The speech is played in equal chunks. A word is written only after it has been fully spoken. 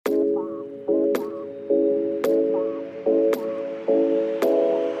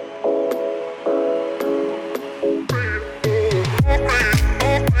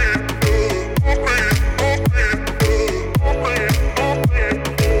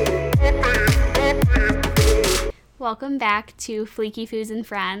Welcome back to Fleeky Foods and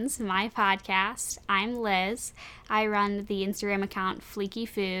Friends, my podcast. I'm Liz. I run the Instagram account Fleeky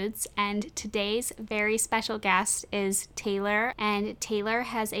Foods, and today's very special guest is Taylor, and Taylor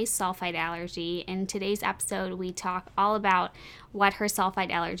has a sulfite allergy. In today's episode, we talk all about what her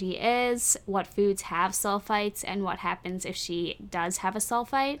sulfite allergy is, what foods have sulfites, and what happens if she does have a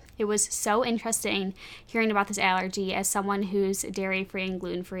sulfite. It was so interesting hearing about this allergy as someone who's dairy-free and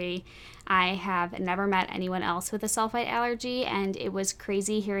gluten-free. I have never met anyone else with a sulfite allergy, and it was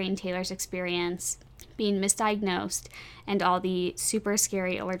crazy hearing Taylor's experience being misdiagnosed and all the super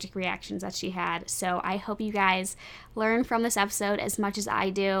scary allergic reactions that she had. So I hope you guys learn from this episode as much as I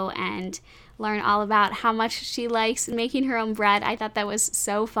do and learn all about how much she likes making her own bread. I thought that was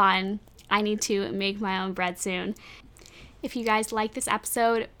so fun. I need to make my own bread soon. If you guys like this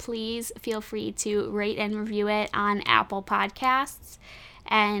episode, please feel free to rate and review it on Apple Podcasts.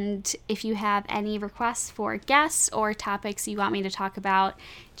 And if you have any requests for guests or topics you want me to talk about,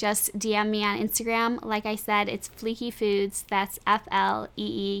 just DM me on Instagram. Like I said, it's Fleeky Foods. That's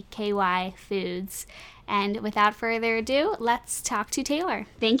Fleeky Foods. And without further ado, let's talk to Taylor.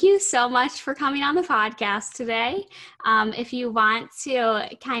 Thank you so much for coming on the podcast today. If you want to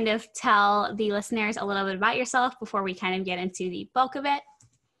kind of tell the listeners a little bit about yourself before we kind of get into the bulk of it.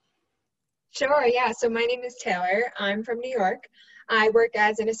 Sure, yeah. So my name is Taylor. I'm from New York. I work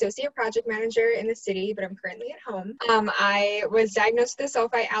as an associate project manager in the city, but I'm currently at home. I was diagnosed with a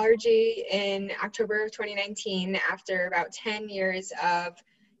sulfite allergy in October of 2019 after about 10 years of,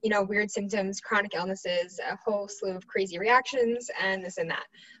 weird symptoms, chronic illnesses, a whole slew of crazy reactions, and this and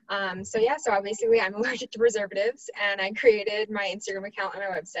that. So I'm allergic to preservatives, and I created my Instagram account on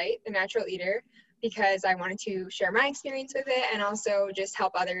my website, The Natural Eater, because I wanted to share my experience with it and also just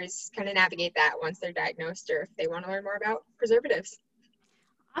help others kind of navigate that once they're diagnosed or if they want to learn more about preservatives.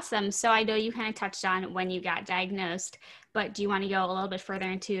 Awesome. So I know you kind of touched on when you got diagnosed, but do you want to go a little bit further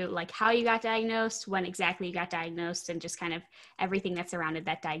into like how you got diagnosed, when exactly you got diagnosed, and just kind of everything that surrounded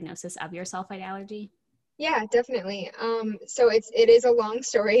that diagnosis of your sulfite allergy? Yeah, definitely. So it is a long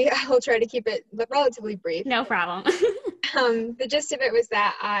story. I'll try to keep it relatively brief. No problem. The gist of it was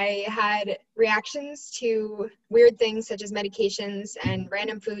that I had reactions to weird things such as medications and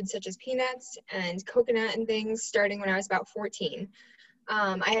random foods such as peanuts and coconut and things starting when I was about 14.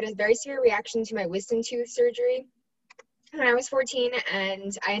 I had a very severe reaction to my wisdom tooth surgery when I was 14,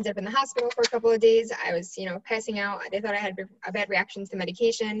 and I ended up in the hospital for a couple of days. I was, passing out. They thought I had a bad reaction to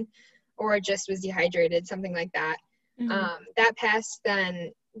medication or just was dehydrated, something like that. Mm-hmm. That passed.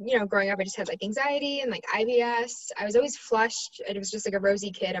 Then growing up, I just had like anxiety and like IBS. I was always flushed. It was just like a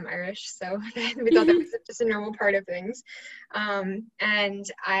rosy kid. I'm Irish, so we thought that was just a normal part of things. And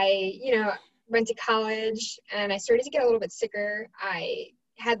I, went to college and I started to get a little bit sicker. I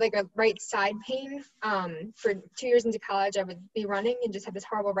had like a right side pain. For 2 years into college, I would be running and just have this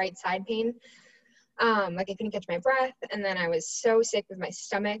horrible right side pain. Like I couldn't catch my breath. And then I was so sick with my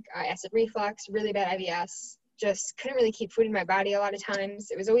stomach, acid reflux, really bad IBS. Just couldn't really keep food in my body a lot of times.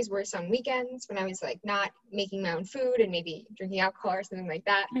 It was always worse on weekends when I was like not making my own food and maybe drinking alcohol or something like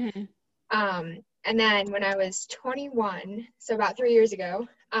that. Mm-hmm. And then when I was 21, so about 3 years ago,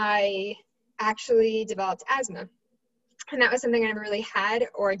 I actually developed asthma. And that was something I never really had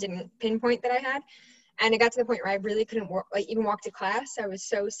or didn't pinpoint that I had. And it got to the point where I really couldn't even walk to class. I was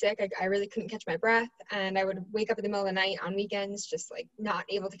so sick. I really couldn't catch my breath. And I would wake up in the middle of the night on weekends, just like not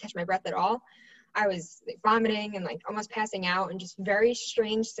able to catch my breath at all. I was like vomiting and like almost passing out and just very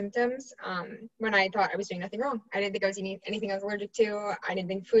strange symptoms when I thought I was doing nothing wrong. I didn't think I was eating anything I was allergic to. I didn't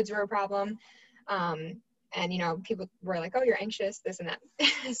think foods were a problem. And people were like, oh, you're anxious, this and that.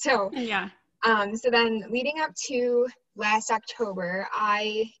 So then leading up to last October,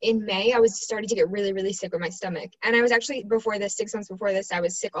 in May, I was starting to get really, really sick with my stomach. And I was actually, 6 months before this, I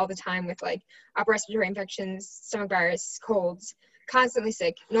was sick all the time with like upper respiratory infections, stomach virus, colds, constantly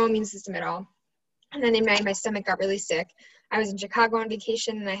sick, no immune system at all. And then in May, my stomach got really sick. I was in Chicago on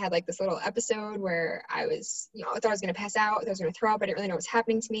vacation, and I had like this little episode where I was, I thought I was going to pass out, I thought I was going to throw up. I didn't really know what was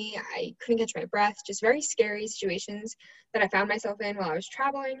happening to me. I couldn't catch my breath. Just very scary situations that I found myself in while I was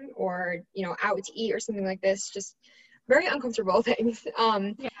traveling or, out to eat or something like this. Just very uncomfortable things.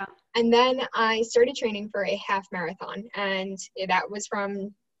 And then I started training for a half marathon, and that was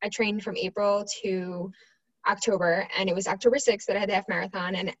I trained from April to October, and it was October 6th that I had the half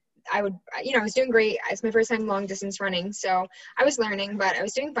marathon. And I was doing great. It's my first time long distance running. So I was learning, but I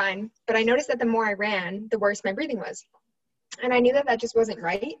was doing fine. But I noticed that the more I ran, the worse my breathing was. And I knew that just wasn't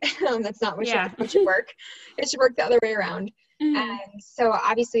right. That's not what should work. It should work the other way around. Mm-hmm. And so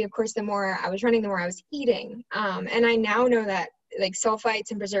obviously, of course, the more I was running, the more I was eating. And I now know that like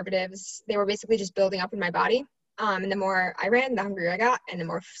sulfites and preservatives, they were basically just building up in my body. And the more I ran, the hungrier I got, and the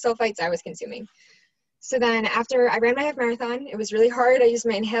more sulfites I was consuming. So then after I ran my half marathon, it was really hard. I used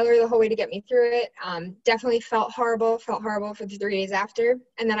my inhaler the whole way to get me through it. Definitely felt horrible for the 3 days after.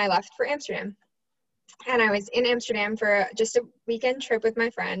 And then I left for Amsterdam. And I was in Amsterdam for just a weekend trip with my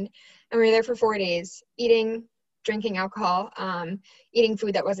friend. And we were there for 4 days, eating, drinking alcohol, eating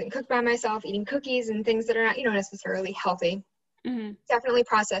food that wasn't cooked by myself, eating cookies and things that are not, necessarily healthy. Mm-hmm. Definitely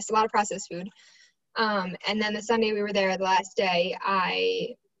processed, a lot of processed food. And then the Sunday we were there, the last day, I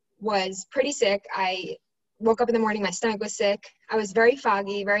was pretty sick. I woke up in the morning, my stomach was sick. I was very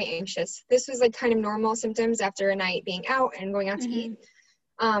foggy, very anxious. This was like kind of normal symptoms after a night being out and going out to eat.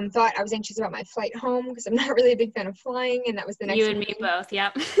 Thought I was anxious about my flight home because I'm not really a big fan of flying, and that was the next You and me both,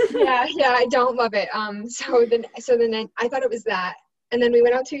 yep. yeah, I don't love it. So then I thought it was that. And then we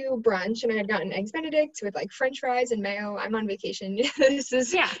went out to brunch, and I had gotten eggs Benedict with like French fries and mayo. I'm on vacation. This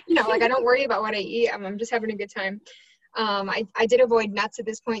is, like I don't worry about what I eat. I'm just having a good time. I did avoid nuts at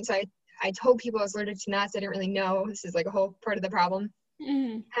this point, so I told people I was allergic to nuts. I didn't really know. This is like a whole part of the problem.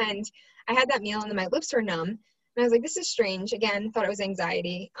 And I had that meal, and then my lips were numb. And I was like, this is strange. Again, thought it was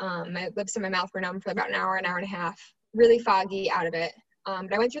anxiety. My lips and my mouth were numb for about an hour and a half. Really foggy, out of it.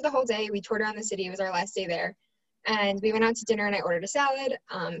 But I went through the whole day. We toured around the city. It was our last day there. And we went out to dinner, and I ordered a salad.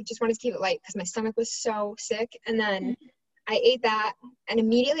 Just wanted to keep it light because my stomach was so sick. And then I ate that. And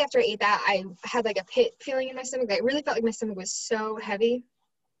immediately after I ate that, I had like a pit feeling in my stomach. I really felt like my stomach was so heavy.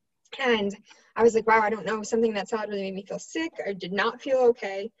 And I was like, wow, I don't know. Something in that salad really made me feel sick. I did not feel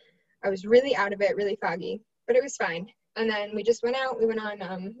okay. I was really out of it, really foggy. But it was fine. And then we just went out. We went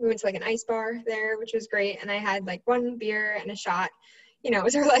to like an ice bar there, which was great. And I had like one beer and a shot. It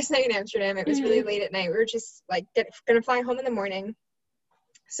was our last night in Amsterdam. It was really late at night. We were just like gonna fly home in the morning.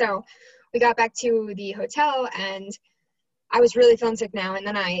 So we got back to the hotel, and I was really feeling sick now. And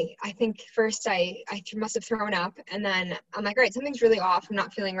then I think first I must have thrown up. And then I'm like, all right, something's really off. I'm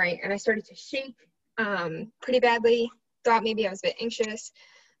not feeling right. And I started to shake pretty badly. Thought maybe I was a bit anxious.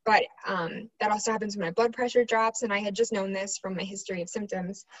 But that also happens when my blood pressure drops, and I had just known this from my history of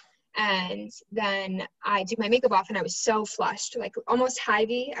symptoms. And then I took my makeup off, and I was so flushed, like almost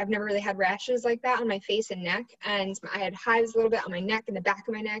hivey. I've never really had rashes like that on my face and neck, and I had hives a little bit on my neck and the back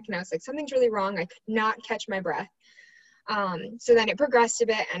of my neck, and I was like, something's really wrong. I could not catch my breath. So then it progressed a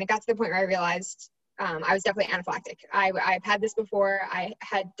bit, and it got to the point where I realized I was definitely anaphylactic. I've had this before. I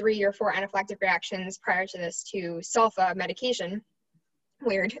had 3 or 4 anaphylactic reactions prior to this to sulfa medication.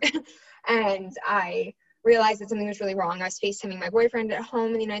 Weird. And I realized that something was really wrong. I was FaceTiming my boyfriend at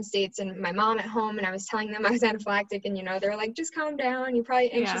home in the United States and my mom at home, and I was telling them I was anaphylactic, and they're like, just calm down, you're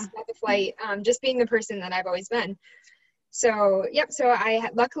probably anxious about the flight. Just being the person that I've always been. So I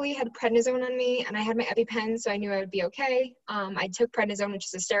luckily had prednisone on me, and I had my EpiPen, so I knew I would be okay. I took prednisone, which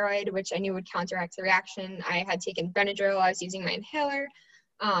is a steroid, which I knew would counteract the reaction. I had taken Benadryl. I was using my inhaler,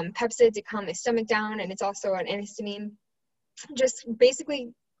 Pepcid to calm my stomach down, and it's also an antihistamine. Just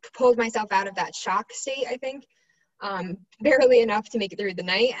basically pulled myself out of that shock state, I think, barely enough to make it through the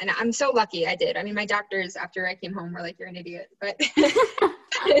night. And I'm so lucky I did. I mean, my doctors after I came home were like, you're an idiot. But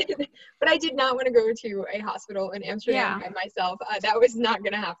but I did not want to go to a hospital in Amsterdam by myself. That was not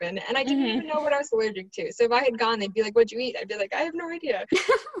going to happen. And I didn't even know what I was allergic to. So if I had gone, they'd be like, what'd you eat? I'd be like, I have no idea.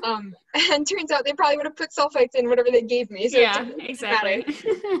 And turns out they probably would have put sulfites in whatever they gave me. So exactly.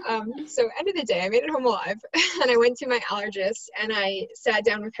 So end of the day, I made it home alive. And I went to my allergist, and I sat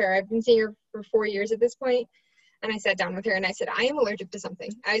down with her. I've been seeing her for 4 years at this point. And I sat down with her, and I said, I am allergic to something.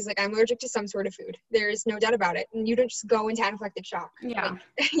 I was like, I'm allergic to some sort of food. There's no doubt about it. And you don't just go into anaphylactic shock. Yeah.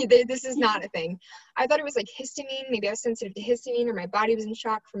 Like, this is not a thing. I thought it was like histamine. Maybe I was sensitive to histamine, or my body was in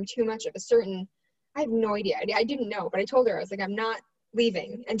shock from too much of a certain, I have no idea. I didn't know, but I told her, I was like, I'm not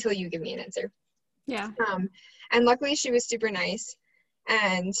leaving until you give me an answer. Yeah. And luckily she was super nice,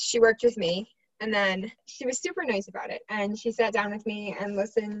 and she worked with me, and then she was super nice about it. And she sat down with me and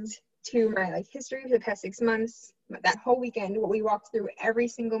listened to my history for the past 6 months, that whole weekend, what we walked through, every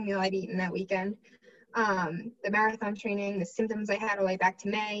single meal I'd eaten that weekend, the marathon training, the symptoms I had all the way back to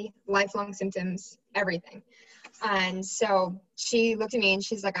May, lifelong symptoms, everything. And so she looked at me and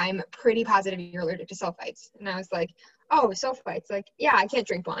she's like, I'm pretty positive you're allergic to sulfites. And I was like, oh, sulfites? Like, yeah, I can't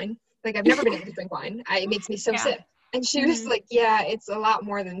drink wine. Like, I've never been able to drink wine. It makes me so sick. And she was like, yeah, it's a lot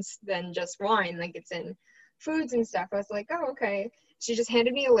more than just wine. Like, it's in foods and stuff. I was like, oh, okay. She just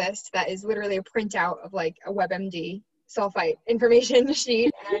handed me a list that is literally a printout of like a WebMD sulfite information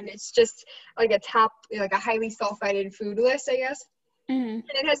sheet. And it's just like a highly sulfited food list, I guess. And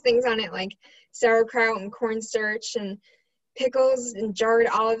it has things on it like sauerkraut and cornstarch and pickles and jarred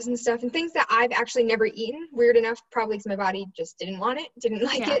olives and stuff, and things that I've actually never eaten. Weird enough, probably because my body just didn't want it, didn't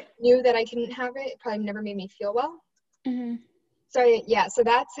like Yeah. it, knew that I couldn't have it. It probably never made me feel well. Mm-hmm. So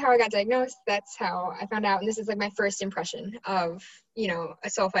that's how I got diagnosed. That's how I found out. And this is like my first impression of, a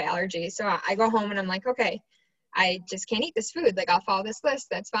sulfite allergy. So I go home and I'm like, okay, I just can't eat this food. Like, I'll follow this list.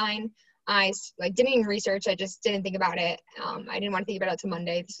 That's fine. I didn't even research. I just didn't think about it. I didn't want to think about it till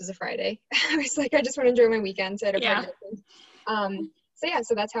Monday. This was a Friday. I was like, I just want to enjoy my weekend. So I had a party.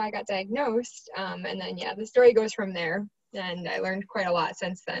 So that's how I got diagnosed. And then, the story goes from there. And I learned quite a lot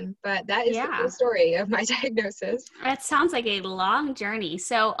since then. But that is the full story of my diagnosis. It sounds like a long journey.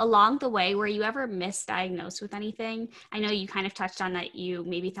 So along the way, were you ever misdiagnosed with anything? I know you kind of touched on that you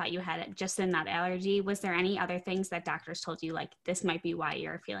maybe thought you had it just in that allergy. Was there any other things that doctors told you, like, this might be why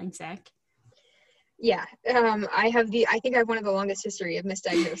you're feeling sick? Yeah, I think I have one of the longest history of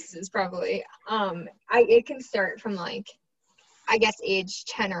misdiagnoses probably. It can start from I guess age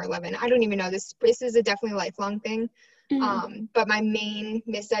 10 or 11. I don't even know. This is a definitely lifelong thing. Mm-hmm. But my main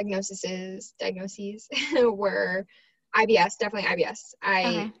diagnoses were IBS, definitely IBS.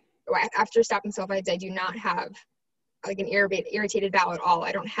 After stopping sulfites, I do not have like an irritated bowel at all.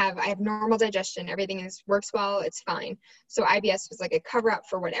 I have normal digestion. Everything works well. It's fine. So IBS was like a cover up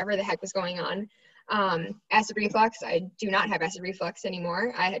for whatever the heck was going on. Acid reflux, I do not have acid reflux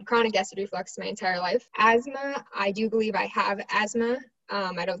anymore. I had chronic acid reflux my entire life. Asthma, I do believe I have asthma.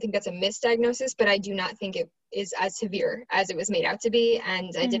 I don't think that's a misdiagnosis, but I do not think it is as severe as it was made out to be.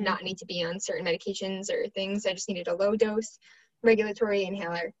 And I did not need to be on certain medications or things. I just needed a low dose regulatory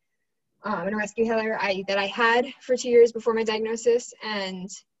inhaler and a rescue inhaler that I had for 2 years before my diagnosis. And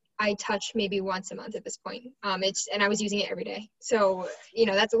I touch maybe once a month at this point. And I was using it every day. So,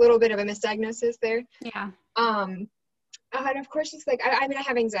 that's a little bit of a misdiagnosis there. Yeah. And of course, just I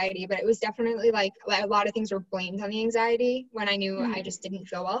have anxiety, but it was definitely like a lot of things were blamed on the anxiety when I knew I just didn't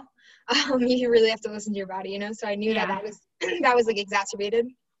feel well. You really have to listen to your body, so I knew that was that was like exacerbated.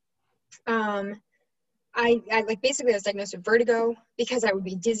 I basically was diagnosed with vertigo because I would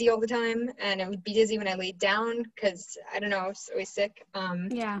be dizzy all the time, and I would be dizzy when I laid down because I don't know, I was always sick.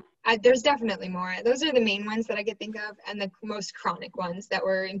 There's definitely more. Those are the main ones that I could think of, and the most chronic ones that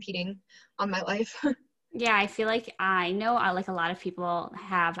were impeding on my life. Yeah, I feel like I know like a lot of people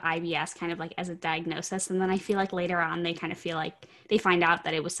have IBS kind of like as a diagnosis, and then I feel like later on they kind of feel like they find out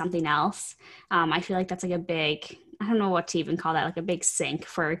that it was something else. I feel like that's like a big, I don't know what to even call that, like a big sink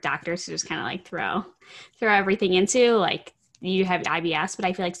for doctors to just kind of like throw everything into, like, you have IBS, but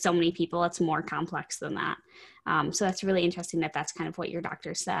I feel like so many people, it's more complex than that. So that's really interesting that that's kind of what your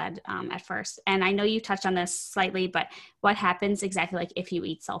doctor said at first. And I know you touched on this slightly, but what happens exactly like if you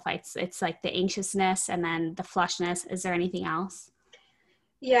eat sulfites? It's like the anxiousness and then the flushness. Is there anything else?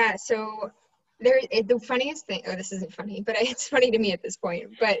 Yeah, so the funniest thing, this isn't funny, but it's funny to me at this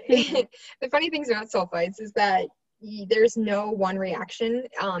point, but the funny things about sulfites is that there's no one reaction.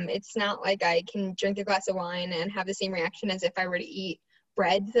 It's not like I can drink a glass of wine and have the same reaction as if I were to eat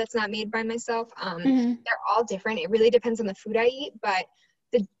bread that's not made by myself. They're all different. It really depends on the food I eat, but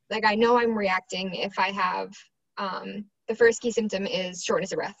I know I'm reacting if I have the first key symptom is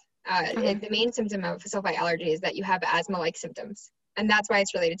shortness of breath. The main symptom of sulfite allergy is that you have asthma-like symptoms, and that's why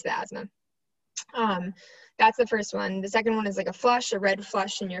it's related to the asthma. That's the first one. The second one is like a red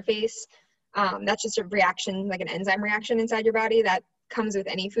flush in your face. That's just a reaction, like an enzyme reaction inside your body that comes with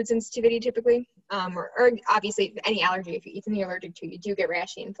any food sensitivity typically, or obviously any allergy. If you eat something you're allergic to, you do get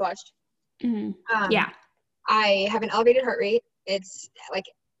rashy and flushed. I have an elevated heart rate. It's like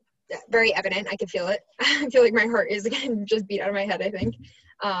very evident. I can feel it. I feel like my heart is getting just beat out of my head, I think.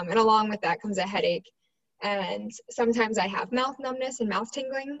 And along with that comes a headache. And sometimes I have mouth numbness and mouth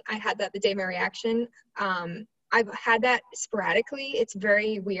tingling. I had that the day of my reaction. I've had that sporadically. It's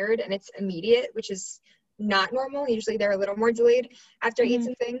very weird and it's immediate, which is not normal. Usually they're a little more delayed after I eat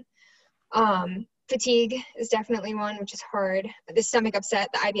something. Fatigue is definitely one, which is hard. The stomach upset,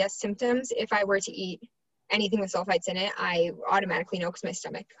 the IBS symptoms, if I were to eat anything with sulfites in it, I automatically know because my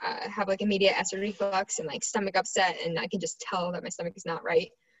stomach have like immediate acid reflux and like stomach upset, and I can just tell that my stomach is not right.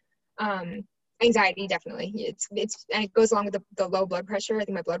 Anxiety, definitely. And it goes along with the low blood pressure. I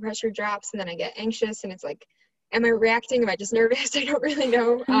think my blood pressure drops, and then I get anxious, and it's like, am I reacting? Am I just nervous? I don't really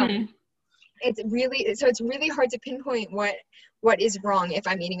know. It's really hard to pinpoint what is wrong if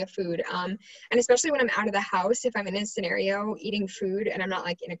I'm eating a food. And especially when I'm out of the house, if I'm in a scenario eating food and I'm not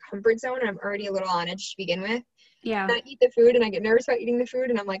like in a comfort zone and I'm already a little on edge to begin with, Yeah. I eat the food and I get nervous about eating the food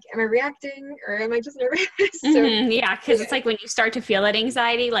and I'm like, am I reacting or am I just nervous? So Yeah, because yeah, it's like when you start to feel that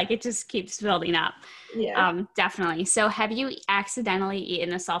anxiety, like it just keeps building up. yeah. Definitely. So have you accidentally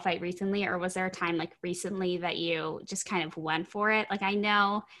eaten a sulfite recently, or was there a time like recently that you just kind of went for it? Like I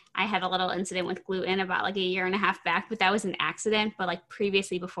know I had a little incident with gluten about like a year and a half back, but that was an accident. But like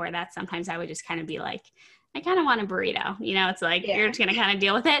previously before that, sometimes I would just kind of be like, I kind of want a burrito. It's like you're Yeah. just gonna kind of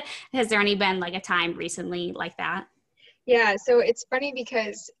deal with it. Has there any been like a time recently like that? Yeah, so it's funny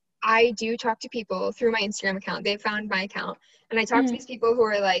because I do talk to people through my Instagram account. They found my account, and I talk to Hmm. these people who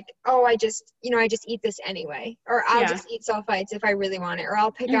are like, "Oh, I just eat this anyway," or "I'll Yeah. just eat sulfites if I really want it," or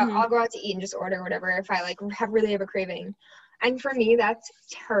Hmm. I'll go out to eat and just order whatever if I like have a craving." And for me, that's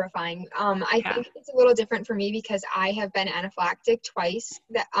terrifying. I Yeah. think it's a little different for me because I have been anaphylactic twice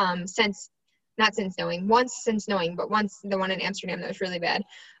that since not since knowing, once since knowing, but once the one in Amsterdam that was really bad.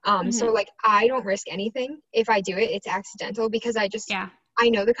 So Hmm. like I don't risk anything. If I do it, it's accidental because Yeah. I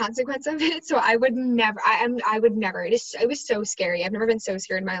know the consequence of it. So I would never, I would never, it was so scary. I've never been so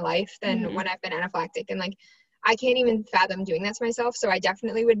scared in my life than Hmm. when I've been anaphylactic, and like, I can't even fathom doing that to myself. So I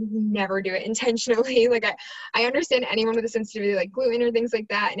definitely would never do it intentionally. Like I understand anyone with a sensitivity like gluten or things like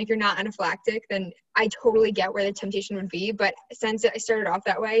that. And if you're not anaphylactic, then I totally get where the temptation would be. But since I started off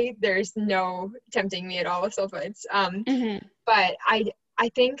that way, there's no tempting me at all with sulfites. Hmm. But I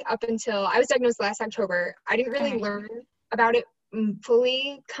think up until I was diagnosed last October, I didn't really Okay. learn about it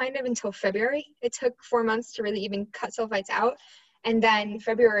fully kind of until February. It took 4 months to really even cut sulfites out. And then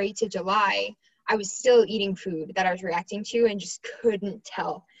February to July, I was still eating food that I was reacting to and just couldn't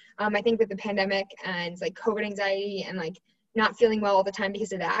tell. I think with the pandemic and like COVID anxiety and like not feeling well all the time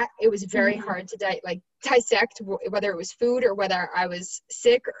because of that, it was very Hmm. hard to dissect whether it was food or whether I was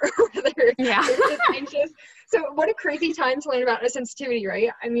sick or whether Yeah. I was just anxious. So what a crazy time to learn about a sensitivity, right?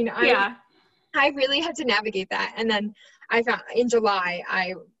 I mean, Yeah. I really had to navigate that. And then I found in July,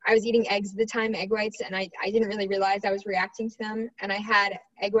 I was eating eggs at the time, egg whites, and I didn't really realize I was reacting to them. And I had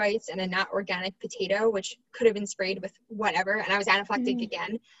egg whites and a not organic potato, which could have been sprayed with whatever. And I was anaphylactic Mhm.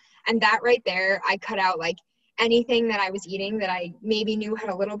 again. And that right there, I cut out like anything that I was eating that I maybe knew had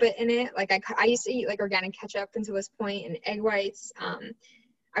a little bit in it. Like I used to eat like organic ketchup until this point and egg whites.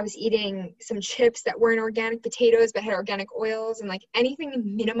 I was eating some chips that weren't organic potatoes but had organic oils and like anything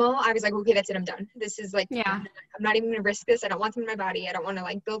minimal. I was like, okay, that's it. I'm done. This is like, Yeah. I'm not even gonna risk this. I don't want them in my body. I don't want to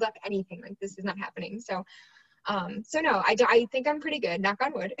like build up anything. Like this is not happening. So no, I think I'm pretty good, knock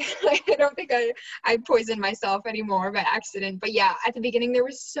on wood. Like, I don't think I poisoned myself anymore by accident. But yeah, at the beginning, there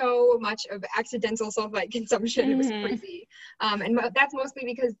was so much of accidental sulfite consumption. It was Hmm. crazy. And that's mostly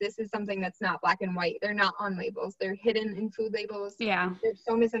because this is something that's not black and white. They're not on labels. They're hidden in food labels. Yeah. They're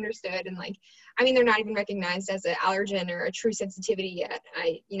so misunderstood. And like, I mean, they're not even recognized as an allergen or a true sensitivity yet.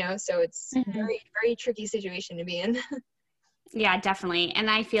 So it's Hmm. very, very tricky situation to be in. Yeah, definitely. And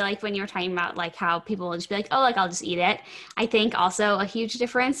I feel like when you were talking about like how people will just be like, oh, like I'll just eat it. I think also a huge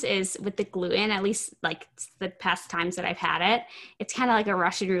difference is with the gluten, at least like the past times that I've had it, it's kind of like a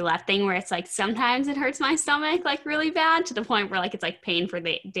Russian roulette thing where it's like sometimes it hurts my stomach like really bad to the point where like it's like pain for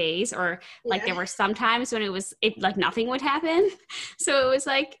the days, or like Yeah. there were some times when it like nothing would happen. So it was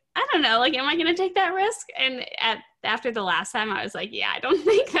like, I don't know, like, am I going to take that risk? And after the last time, I was like, yeah, I don't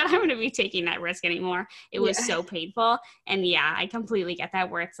think that I'm going to be taking that risk anymore. It was Yeah. so painful. And yeah, I completely get that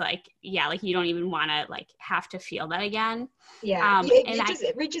where it's like, yeah, like you don't even want to like have to feel that again. Yeah, it, And it I, just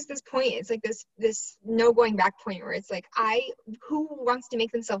it reaches this point. It's like this no going back point where it's like who wants to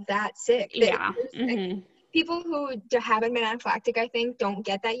make themselves that sick? yeah. Like, Hmm. people who haven't been anaphylactic, I think, don't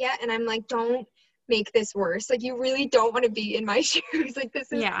get that yet. And I'm like, don't make this worse. Like you really don't want to be in my shoes. Like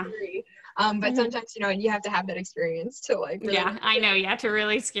this is Yeah. scary. But Hmm. sometimes you have to have that experience to like really Yeah, I know. Yeah, to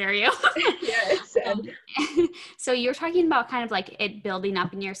really scare you. yeah, it's sad. So you're talking about kind of like it building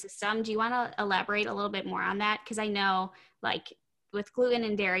up in your system. Do you want to elaborate a little bit more on that? Because I know like with gluten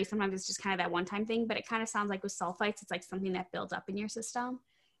and dairy, sometimes it's just kind of that one time thing, but it kind of sounds like with sulfites, it's like something that builds up in your system.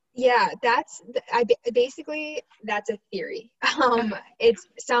 Yeah, basically that's a theory. Okay.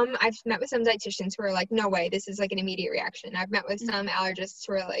 I've met with some dietitians who are like, no way, this is like an immediate reaction. I've met with some allergists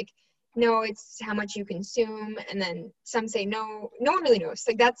who are like, no, it's how much you consume, and then some say no, no one really knows.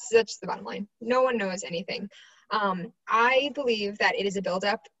 Like that's the bottom line. No one knows anything. I believe that it is a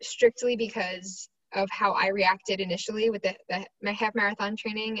buildup strictly because of how I reacted initially with my half marathon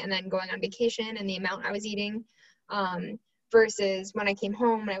training and then going on vacation and the amount I was eating. Versus when I came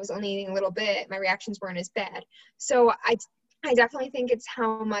home and I was only eating a little bit, my reactions weren't as bad. So I definitely think it's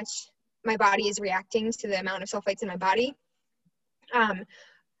how much my body is reacting to the amount of sulfites in my body. Um,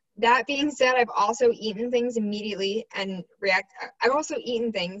 That being said, I've also eaten things immediately and I've also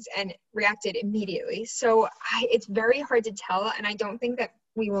eaten things and reacted immediately. So it's very hard to tell, and I don't think that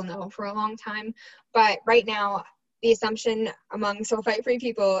we will know for a long time. But right now, the assumption among sulfite-free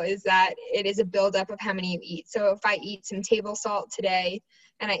people is that it is a buildup of how many you eat. So if I eat some table salt today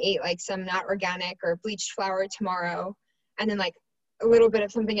and I ate like some not organic or bleached flour tomorrow, and then like a little bit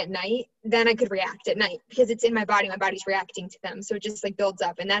of something at night, then I could react at night because it's in my body's reacting to them. So it just like builds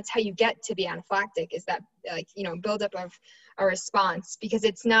up, and that's how you get to be anaphylactic, is that like, you know, buildup of a response, because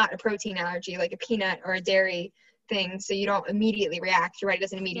it's not a protein allergy like a peanut or a dairy thing. So you don't immediately react. Your body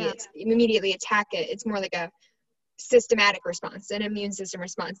doesn't immediately attack it. It's more like a systematic response, an immune system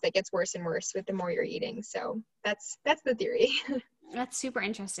response that gets worse and worse with the more you're eating. So that's the theory. That's super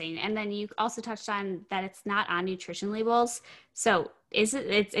interesting. And then you also touched on that it's not on nutrition labels. So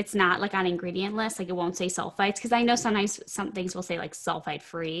it's not like on ingredient lists, like it won't say sulfites? Because I know sometimes some things will say like sulfite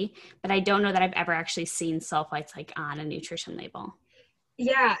free, but I don't know that I've ever actually seen sulfites like on a nutrition label.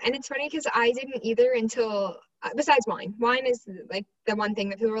 Yeah, and it's funny because I didn't either until besides wine. Wine is like the one thing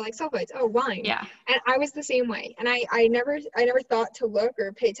that people were like, sulfites, oh, wine. Yeah. And I was the same way. And I never thought to look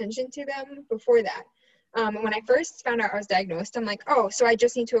or pay attention to them before that. And when I first found out I was diagnosed, I'm like, oh, so I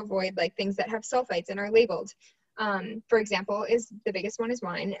just need to avoid like things that have sulfites and are labeled. For example, is the biggest one is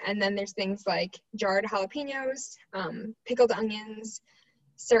wine. And then there's things like jarred jalapenos, pickled onions,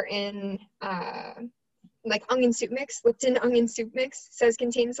 certain like onion soup mix, Lipton onion soup mix says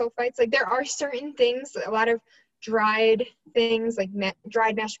contains sulfites. Like there are certain things, a lot of dried things like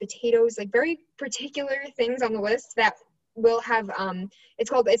dried mashed potatoes, like very particular things on the list that will have,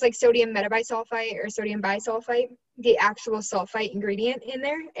 it's like sodium metabisulfite or sodium bisulfite, the actual sulfite ingredient in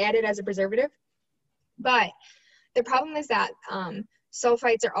there added as a preservative. But the problem is that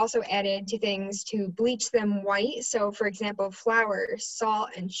sulfites are also added to things to bleach them white. So for example, flour, salt,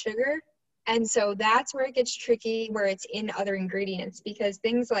 and sugar. And so that's where it gets tricky, where it's in other ingredients, because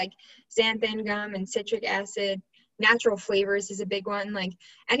things like xanthan gum and citric acid, natural flavors is a big one. Like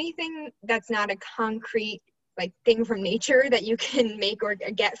anything that's not a concrete like thing from nature that you can make or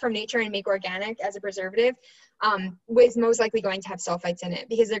get from nature and make organic as a preservative, is most likely going to have sulfites in it,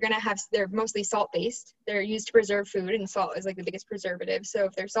 because they're mostly salt-based. They're used to preserve food, and salt is like the biggest preservative. So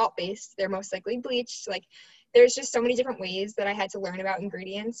if they're salt-based, they're most likely bleached. Like there's just so many different ways that I had to learn about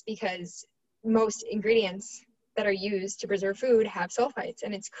ingredients, because most ingredients that are used to preserve food have sulfites,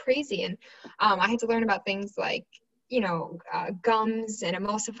 and it's crazy. And I had to learn about things like, gums and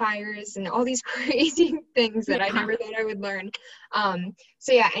emulsifiers and all these crazy things that I never thought I would learn.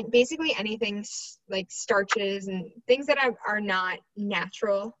 So yeah, and basically anything like starches and things that are not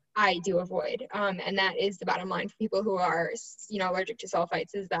natural, I do avoid. And that is the bottom line for people who are, allergic to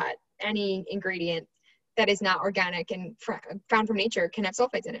sulfites, is that any ingredient that is not organic and found from nature can have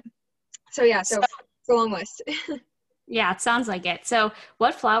sulfites in it. So yeah, so it's a long list. Yeah, it sounds like it. So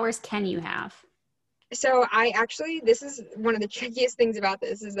what flours can you have? So this is one of the trickiest things about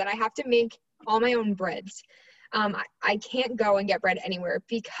this, is that I have to make all my own breads. I can't go and get bread anywhere,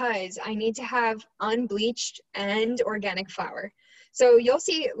 because I need to have unbleached and organic flour. So you'll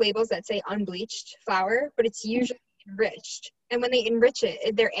see labels that say unbleached flour, but it's usually enriched. And when they enrich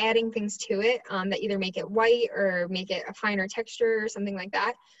it, they're adding things to it that either make it white or make it a finer texture or something like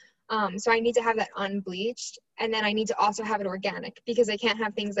that. So I need to have that unbleached, and then I need to also have it organic, because I can't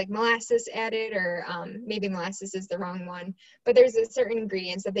have things like molasses added, or maybe molasses is the wrong one, but there's certain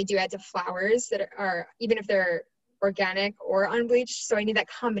ingredients that they do add to flours that are, even if they're organic or unbleached. So I need that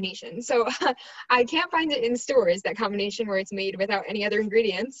combination. So I can't find it in stores, that combination where it's made without any other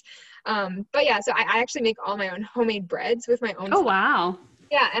ingredients. But yeah, so I actually make all my own homemade breads with my own Oh, flour. wow.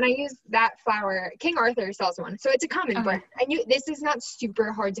 Yeah, and I use that flour. King Arthur sells one, so it's a common brand. And this is not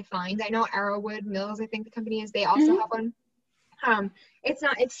super hard to find. I know Arrowwood Mills, I think the company is, they also have one. It's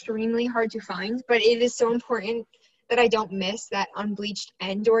not extremely hard to find, but it is so important that I don't miss that unbleached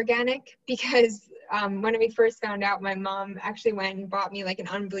and organic, because when we first found out, my mom actually went and bought me like an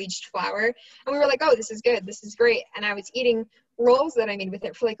unbleached flour, and we were like, oh, this is good, this is great. And I was eating rolls that I made with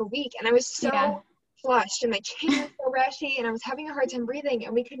it for like a week, and I was so flushed, and my chin was so rashy, and I was having a hard time breathing,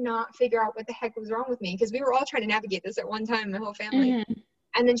 and we could not figure out what the heck was wrong with me, because we were all trying to navigate this at one time, my whole family.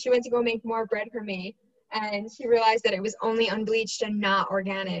 And then she went to go make more bread for me, and she realized that it was only unbleached and not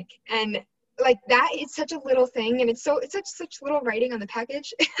organic. And like that, it's such a little thing, and it's such little writing on the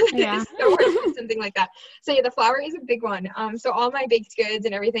package. Yeah. It's so hard to do something like that. So yeah, the flour is a big one. So all my baked goods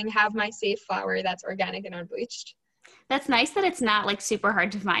and everything have my safe flour that's organic and unbleached. That's nice that it's not like super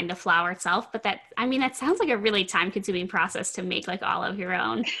hard to find the flour itself, but that sounds like a really time consuming process to make like all of your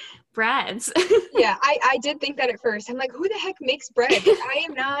own. breads. Yeah, I did think that at first. I'm like, who the heck makes bread? Like, I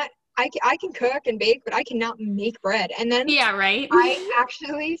am not, I can cook and bake, but I cannot make bread. And then Yeah, right? I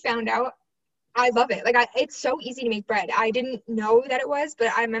actually found out I love it. Like, it's so easy to make bread. I didn't know that it was,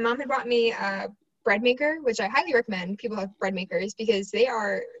 but my mom had brought me a bread maker, which I highly recommend people have bread makers because they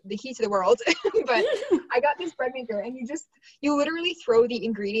are the key to the world. But I got this bread maker, and you literally throw the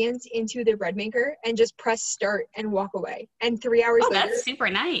ingredients into the bread maker and just press start and walk away. And 3 hours Oh, later, that's super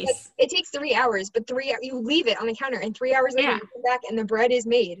like, nice. it takes 3 hours, but you leave it on the counter, and 3 hours later Yeah. you come back and the bread is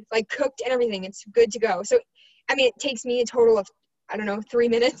made, like cooked and everything. It's good to go. So, I mean, it takes me a total of, I don't know, 3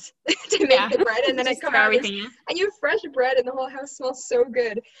 minutes to make the bread, and then I Just come throw out everything in. and you have fresh bread, and the whole house smells so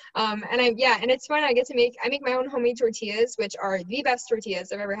good. And it's fun. I make my own homemade tortillas, which are the best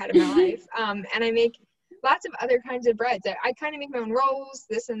tortillas I've ever had in my life. And I make lots of other kinds of breads. I kind of make my own rolls,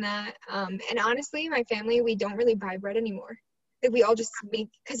 this and that. And honestly, my family, we don't really buy bread anymore. Like, we all just make,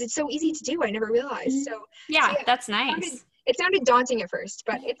 because it's so easy to do. I never realized. Yeah, that's nice. It sounded daunting at first,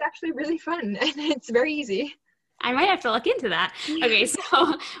 but it's actually really fun, and it's very easy. I might have to look into that. Okay,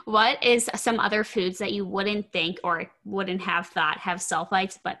 so what is some other foods that you wouldn't think or wouldn't have thought have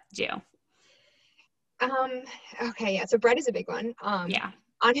sulfites but do? Okay, yeah. So bread is a big one. Yeah.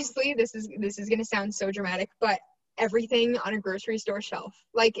 Honestly, this is gonna sound so dramatic, but everything on a grocery store shelf,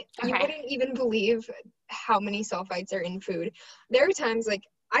 like, you wouldn't even believe how many sulfites are in food. There are times, like,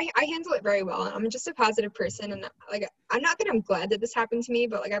 I handle it very well. I'm just a positive person, and like, I'm not that I'm glad that this happened to me,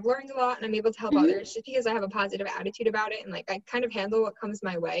 but like, I've learned a lot and I'm able to help others just because I have a positive attitude about it, and like, I kind of handle what comes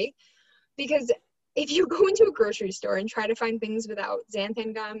my way. Because if you go into a grocery store and try to find things without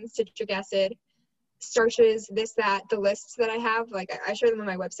xanthan gum, citric acid, starches, this, that, the lists that I have, like, I share them on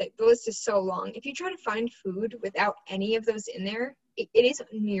my website. The list is so long. If you try to find food without any of those in there, it is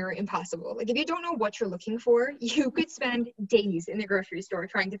near impossible. Like, if you don't know what you're looking for, you could spend days in the grocery store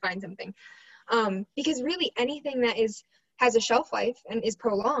trying to find something. Because really anything that has a shelf life and is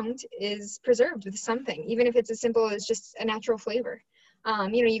prolonged is preserved with something, even if it's as simple as just a natural flavor.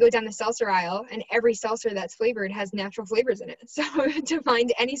 You go down the seltzer aisle, and every seltzer that's flavored has natural flavors in it. So to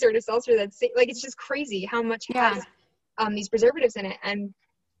find any sort of seltzer that's like, it's just crazy how much has these preservatives in it. And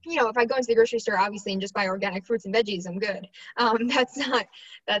if I go into the grocery store, obviously, and just buy organic fruits and veggies, I'm good. That's not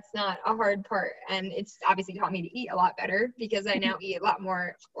a hard part, and it's obviously taught me to eat a lot better because I now eat a lot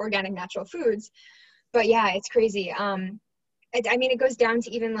more organic, natural foods. But yeah, it's crazy. I mean, it goes down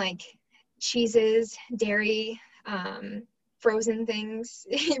to even like cheeses, dairy, frozen things.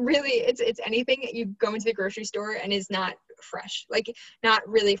 It's anything that you go into the grocery store and is not fresh, like, not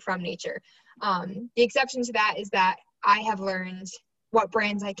really from nature. The exception to that is that I have learned what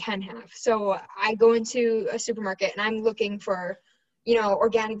brands I can have. So I go into a supermarket and I'm looking for,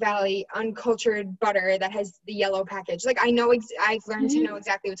 Organic Valley uncultured butter that has the yellow package. Like, I've learned to know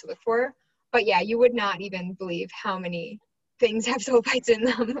exactly what to look for. But yeah, you would not even believe how many things have sulfites in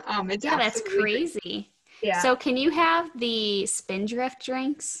them. That's crazy. Yeah. So can you have the Spindrift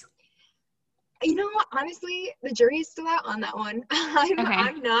drinks? Honestly, the jury is still out on that one.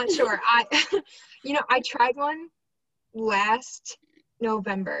 I'm not sure. I tried one last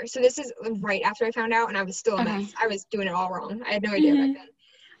November. So this is right after I found out, and I was still a mess. I was doing it all wrong. I had no idea back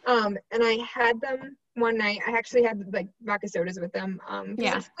then. And I had them one night. I actually had like vodka sodas with them.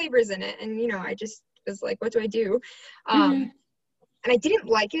 There's flavors in it, and I just was like, what do I do? And I didn't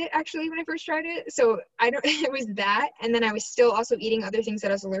like it actually when I first tried it. So it was that. And then I was still also eating other things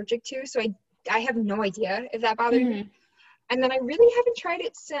that I was allergic to. So I have no idea if that bothered me. And then I really haven't tried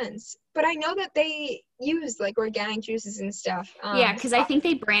it since. But I know that they use like organic juices and stuff. Because I think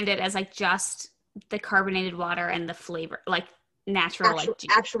they brand it as like just the carbonated water and the flavor, like natural,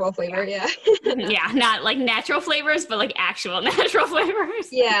 actual flavor. Yeah. Not like natural flavors, but like actual natural flavors.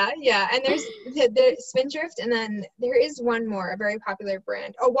 Yeah. And there's the Spindrift, and then there is one more, a very popular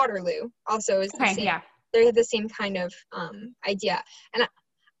brand. Oh, Waterloo also is the same. Yeah. They have the same kind of idea. And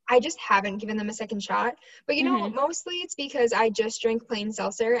I just haven't given them a second shot. But mostly it's because I just drink plain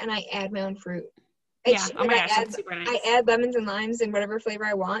seltzer and I add my own fruit. Oh my gosh, that's super nice. I add lemons and limes and whatever flavor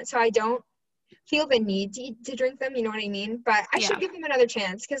I want. So I don't feel the need to drink them, you know what I mean? But I should give them another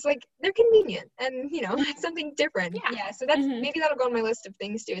chance because like they're convenient and it's something different. So that's maybe that'll go on my list of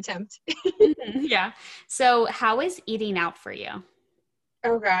things to attempt. So how is eating out for you?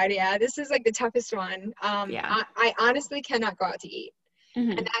 Oh God, yeah. This is like the toughest one. I honestly cannot go out to eat.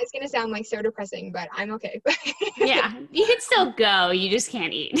 And that's going to sound like so depressing, but I'm okay. You can still go. You just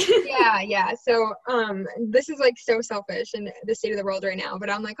can't eat. Yeah. So this is like so selfish in the state of the world right now, but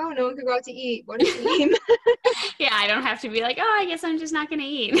I'm like, oh, no one could go out to eat. What a shame. I don't have to be like, oh, I guess I'm just not going to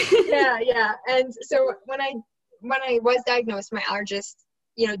eat. Yeah. And so when I was diagnosed, my allergist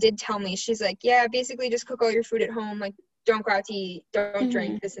did tell me, she's like, yeah, basically just cook all your food at home, like don't go out to eat, don't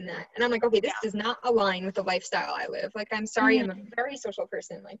drink, this and that. And I'm like, okay, this does not align with the lifestyle I live. Like, I'm sorry, I'm a very social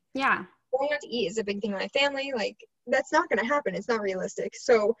person. Like, going out to eat is a big thing in my family. Like, that's not going to happen. It's not realistic.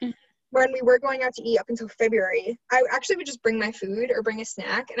 So when we were going out to eat up until February, I actually would just bring my food or bring a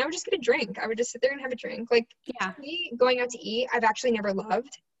snack, and I would just get a drink. I would just sit there and have a drink. Like, to me, going out to eat, I've actually never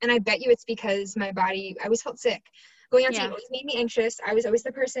loved. And I bet you it's because my body, I always felt sick. Going out to eat always made me anxious. I was always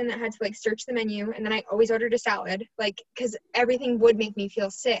the person that had to, like, search the menu, and then I always ordered a salad, like, because everything would make me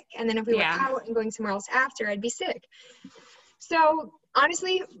feel sick. And then if we were out and going somewhere else after, I'd be sick. So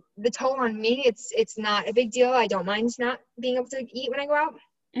honestly, the toll on me, it's not a big deal. I don't mind not being able to eat when I go out.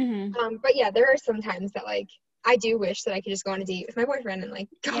 But yeah, there are some times that, like, I do wish that I could just go on a date with my boyfriend and, like,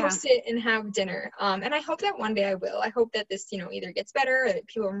 go sit and have dinner. And I hope that one day I will. I hope that this, either gets better or that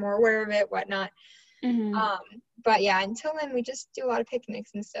people are more aware of it, whatnot. But yeah, until then, we just do a lot of picnics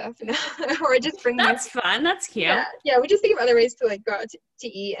and stuff, or just bring. That's fun. That's cute. Yeah. We just think of other ways to, like, go out to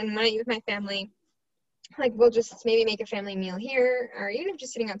eat. And when I eat with my family, like, we'll just maybe make a family meal here, or even if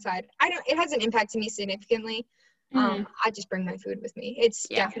just sitting outside. It hasn't impacted me significantly. I just bring my food with me. It's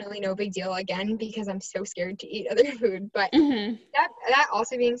definitely no big deal, again, because I'm so scared to eat other food. But that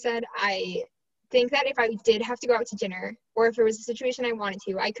also being said, I think that if I did have to go out to dinner, or if there was a situation I wanted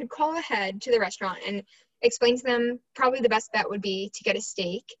to, I could call ahead to the restaurant and explain to them probably the best bet would be to get a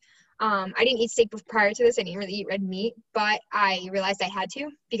steak. I didn't eat steak prior to this. I didn't really eat red meat, but I realized I had to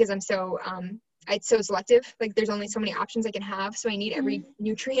because I'm so it's so selective. Like, there's only so many options I can have, so I need every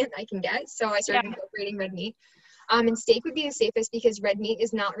nutrient I can get. So I started incorporating red meat. And steak would be the safest because red meat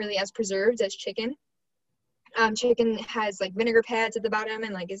is not really as preserved as chicken. Chicken has, like, vinegar pads at the bottom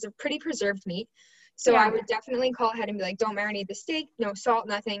and, like, is a pretty preserved meat. So I would definitely call ahead and be like, don't marinate the steak, no salt,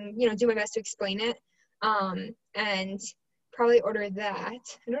 nothing, do my best to explain it. And probably order that.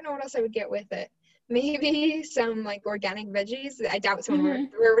 I don't know what else I would get with it. Maybe some, like, organic veggies. I doubt someone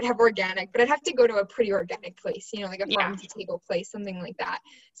would have organic, but I'd have to go to a pretty organic place, like a farm to table place, something like that.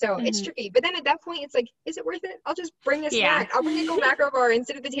 So it's tricky. But then at that point, it's like, is it worth it? I'll just bring a snack. I'll bring a macro bar and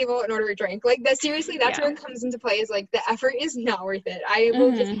sit at the table and order a drink. Like, that, seriously, that's where it comes into play, is, like, the effort is not worth it. I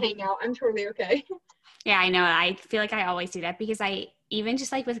will just hang out. I'm totally okay. Yeah, I know. I feel like I always do that because even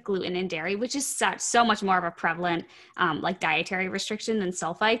just, like, with gluten and dairy, which is so much more of a prevalent, like, dietary restriction than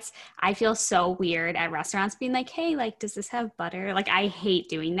sulfites, I feel so weird at restaurants being like, hey, like, does this have butter? Like, I hate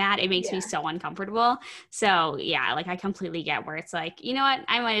doing that. It makes me so uncomfortable. So yeah, like, I completely get where it's like, you know what?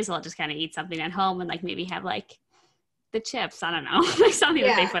 I might as well just kind of eat something at home and, like, maybe have, like, the chips. I don't know, like, something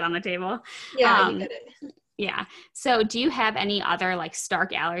that they put on the table. Yeah, you get it. Yeah. So do you have any other, like,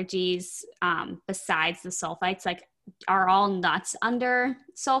 stark allergies besides the sulfites? Like, are all nuts under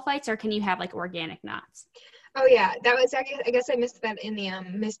sulfites, or can you have, like, organic nuts? Oh yeah, that was, I guess I missed that in the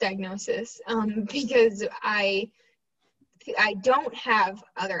misdiagnosis, because I don't have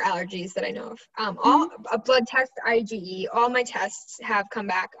other allergies that I know of. All a blood test, IgE, all my tests have come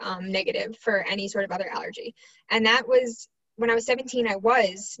back negative for any sort of other allergy, and that was when I was 17. I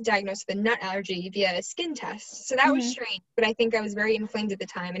was diagnosed with a nut allergy via a skin test, so that was strange. But I think I was very inflamed at the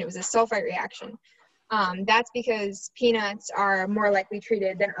time, and it was a sulfite reaction. That's because peanuts are more likely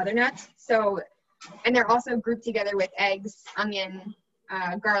treated than other nuts. So, and they're also grouped together with eggs, onion,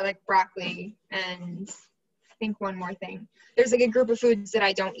 garlic, broccoli, and I think one more thing. There's, like, a group of foods that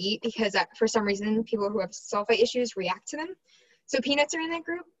I don't eat because for some reason people who have sulfite issues react to them. So peanuts are in that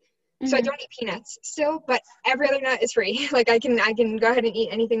group. So I don't eat peanuts still, but every other nut is free. Like, I can go ahead and eat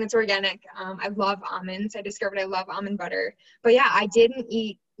anything that's organic. I love almonds. I discovered I love almond butter. But yeah, I didn't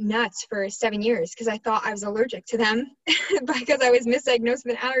eat nuts for 7 years because I thought I was allergic to them because I was misdiagnosed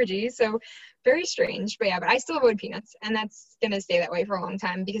with an allergy. So very strange. But yeah, but I still avoid peanuts, and that's going to stay that way for a long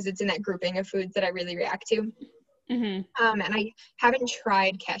time because it's in that grouping of foods that I really react to. And I haven't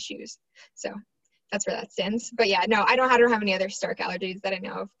tried cashews. So that's where that stands. But yeah, no, I don't have any other stark allergies that I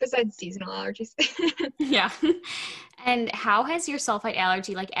know of besides seasonal allergies. Yeah. And how has your sulfite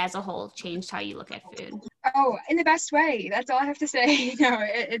allergy, like, as a whole, changed how you look at food? Oh, in the best way. That's all I have to say. No,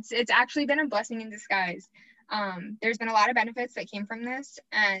 it's actually been a blessing in disguise. There's been a lot of benefits that came from this,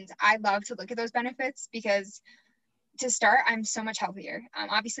 and I love to look at those benefits because, to start, I'm so much healthier. I'm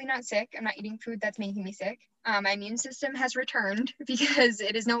obviously not sick. I'm not eating food that's making me sick. My immune system has returned because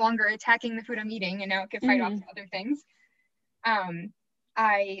it is no longer attacking the food I'm eating, and now it can fight off other things.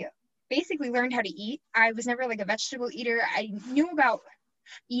 I basically learned how to eat. I was never, like, a vegetable eater. I knew about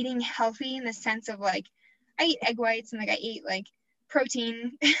eating healthy in the sense of, like, I ate egg whites and, like, I ate, like,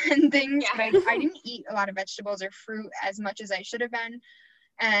 protein and things, but I didn't eat a lot of vegetables or fruit as much as I should have been.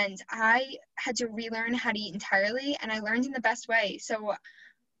 And I had to relearn how to eat entirely, and I learned in the best way. So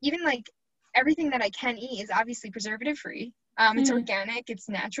even like everything that I can eat is obviously preservative free. It's organic, it's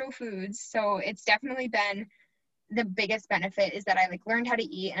natural foods. So it's definitely been the biggest benefit is that I like learned how to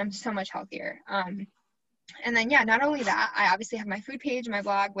eat and I'm so much healthier. And then, yeah, not only that, I obviously have my food page, my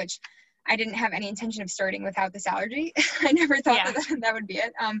blog, which I didn't have any intention of starting without this allergy. I never thought that would be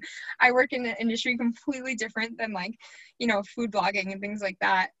it. I work in an industry completely different than like, food blogging and things like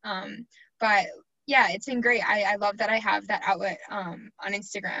that. But yeah, it's been great. I love that I have that outlet on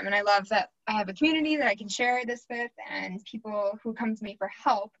Instagram, and I love that I have a community that I can share this with and people who come to me for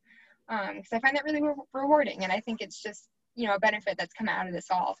help, because I find that really rewarding, and I think it's just, a benefit that's come out of this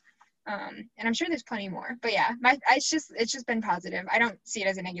all. And I'm sure there's plenty more, but yeah, it's just been positive. I don't see it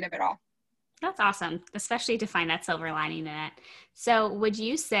as a negative at all. That's awesome, especially to find that silver lining in it. So would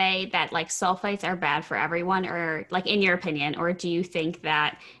you say that like sulfites are bad for everyone, or like in your opinion, or do you think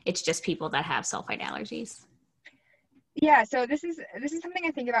that it's just people that have sulfite allergies? Yeah, so this is something I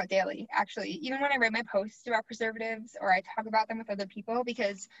think about daily, actually, even when I write my posts about preservatives or I talk about them with other people,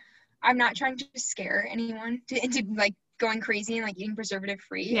 because I'm not trying to scare anyone into like going crazy and like eating preservative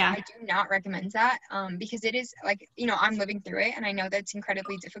free. Yeah. I do not recommend that, because it is like, I'm living through it, and I know that it's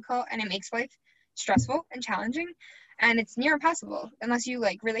incredibly difficult and it makes life stressful and challenging, and it's near impossible unless you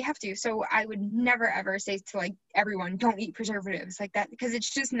like really have to. So I would never ever say to like everyone, don't eat preservatives like that, because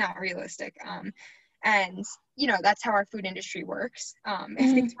it's just not realistic. And that's how our food industry works.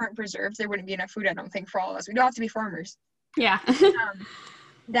 If things weren't preserved, there wouldn't be enough food, I don't think, for all of us. We don't have to be farmers. Yeah.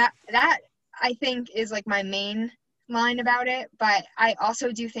 That I think is like my main line about it, but I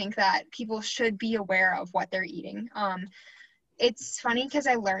also do think that people should be aware of what they're eating. It's funny because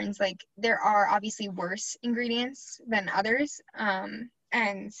I learned like there are obviously worse ingredients than others,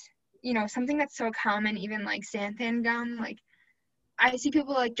 and something that's so common, even like xanthan gum, like I see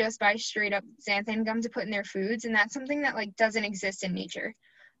people like just buy straight up xanthan gum to put in their foods, and that's something that like doesn't exist in nature.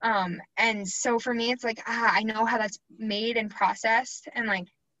 And so for me, it's like, I know how that's made and processed. And like,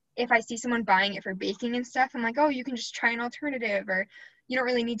 if I see someone buying it for baking and stuff, I'm like, oh, you can just try an alternative, or you don't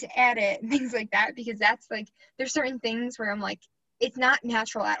really need to add it, and things like that, because that's like, there's certain things where I'm like, it's not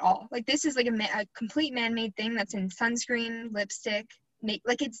natural at all. Like this is like a complete man-made thing that's in sunscreen, lipstick,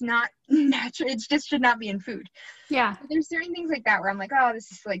 like it's not natural. It just should not be in food. Yeah. But there's certain things like that where I'm like, oh,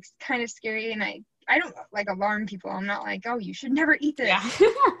 this is like kind of scary, and I don't like alarm people. I'm not like, oh, you should never eat this. Yeah.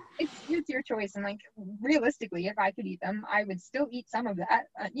 It's your choice. And like, realistically, if I could eat them, I would still eat some of that,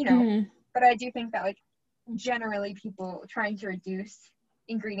 but I do think that like generally people trying to reduce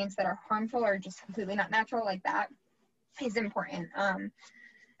ingredients that are harmful or just completely not natural like that is important.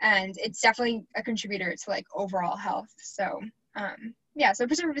 And it's definitely a contributor to like overall health. So, yeah, so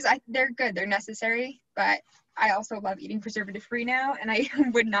preservatives, they're good, they're necessary, but I also love eating preservative free now, and I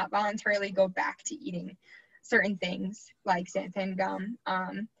would not voluntarily go back to eating certain things like xanthan gum,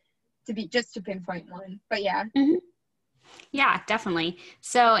 to pinpoint one. But yeah. Yeah, definitely.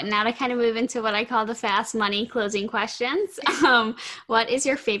 So now to kind of move into what I call the fast money closing questions. What is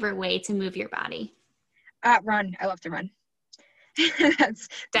your favorite way to move your body? Run. I love to run. That's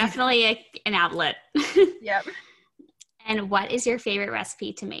definitely an outlet. Yep. And what is your favorite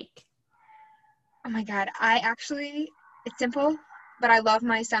recipe to make? Oh my God. It's simple, but I love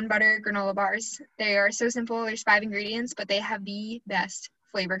my Sun Butter granola bars. They are so simple. There's 5 ingredients, but they have the best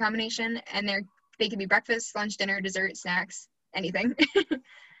flavor combination, and they can be breakfast, lunch, dinner, dessert, snacks, anything.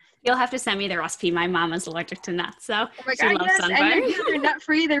 You'll have to send me the recipe. My mom is allergic to nuts, so oh my God, she loves yes, Sun and Butter. they're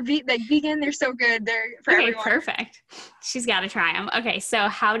nut-free. They're vegan. They're so good. They're for everyone. Perfect. She's got to try them. Okay, so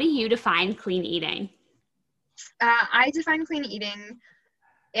how do you define clean eating? I define clean eating,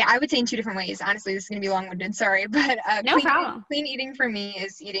 I would say in 2 different ways. Honestly, this is going to be long-winded. Sorry. But no problem. Clean eating for me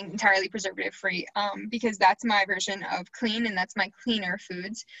is eating entirely preservative-free, because that's my version of clean, and that's my cleaner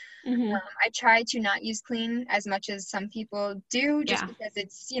foods. I try to not use clean as much as some people do, just because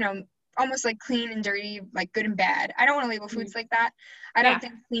it's, almost like clean and dirty, like good and bad. I don't want to label foods like that. I don't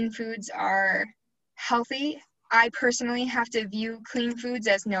think clean foods are healthy. I personally have to view clean foods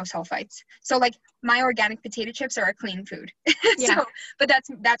as no sulfites. So like my organic potato chips are a clean food. But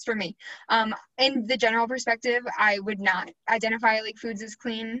that's for me. In the general perspective, I would not identify like foods as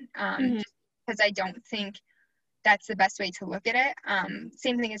clean, just because I don't think that's the best way to look at it.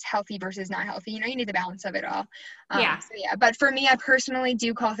 Same thing as healthy versus not healthy. You need the balance of it all. But for me, I personally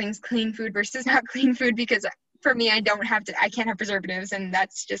do call things clean food versus not clean food, because for me, I can't have preservatives, and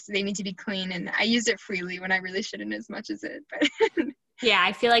that's just, they need to be clean, and I use it freely when I really shouldn't as much as it. But yeah,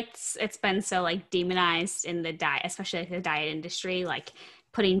 I feel like it's been so like demonized in the diet, especially like the diet industry, like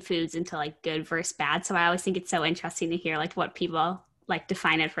putting foods into like good versus bad. So I always think it's so interesting to hear like what people like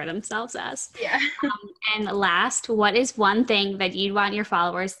define it for themselves as. Yeah. And last, what is one thing that you'd want your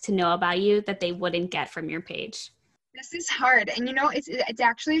followers to know about you that they wouldn't get from your page? This is hard. And it's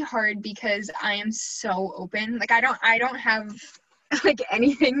actually hard because I am so open. Like I don't have like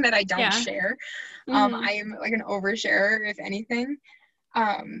anything that I don't Yeah. share. Mm-hmm. I am like an oversharer, if anything.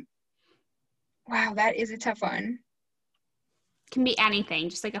 Um, wow, that is a tough one. Can be anything,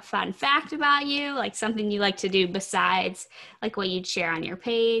 just like a fun fact about you, like something you like to do besides like what you'd share on your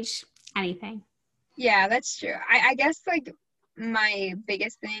page, anything. Yeah, that's true. I guess like my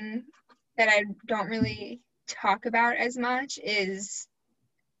biggest thing that I don't really talk about as much is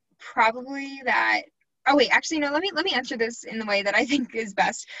probably that. Oh wait, actually no, let me answer this in the way that I think is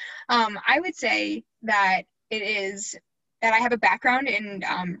best. I would say that it is that I have a background in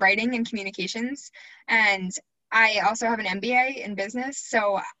writing and communications, and I also have an MBA in business.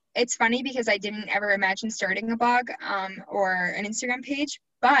 So it's funny because I didn't ever imagine starting a blog or an Instagram page,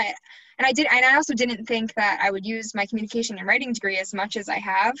 but and I also didn't think that I would use my communication and writing degree as much as I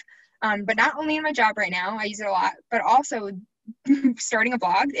have. But not only in my job right now, I use it a lot, but also starting a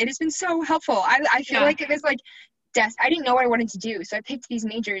blog. It has been so helpful. I feel Yeah. like it was like I didn't know what I wanted to do. So I picked these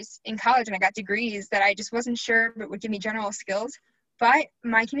majors in college and I got degrees that I just wasn't sure but would give me general skills. But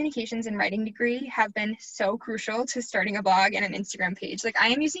my communications and writing degree have been so crucial to starting a blog and an Instagram page. Like I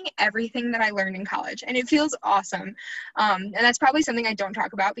am using everything that I learned in college and it feels awesome. And that's probably something I don't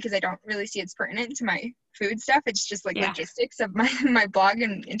talk about because I don't really see it's pertinent to my food stuff. It's just like Yeah. logistics of my blog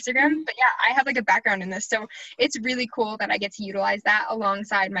and Instagram. Mhm. But yeah, I have like a background in this. So it's really cool that I get to utilize that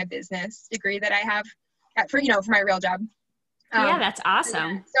alongside my business degree that I have for my real job. Yeah, that's So yeah,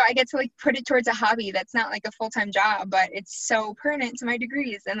 awesome. so I get to like put it towards a hobby that's not like a full-time job, but it's so pertinent to my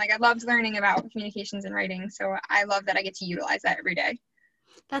degrees. And like I loved learning about communications and writing. So I love that I get to utilize that every day.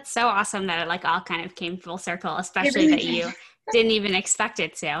 That's so awesome that it like all kind of came full circle, It especially really that did. you didn't even expect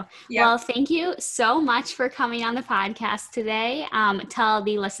it to. Yep. Well, thank you so much for coming on the podcast today. Tell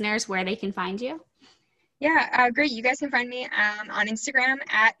the listeners where they can find you. Yeah, great. You guys can find me on Instagram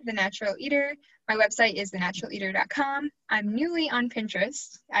at The Natural Eater. My website is thenaturaleater.com. I'm newly on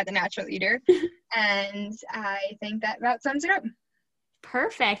Pinterest at The Natural Eater. And I think that about sums it up.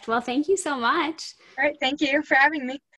 Perfect. Well, thank you so much. All right. Thank you for having me.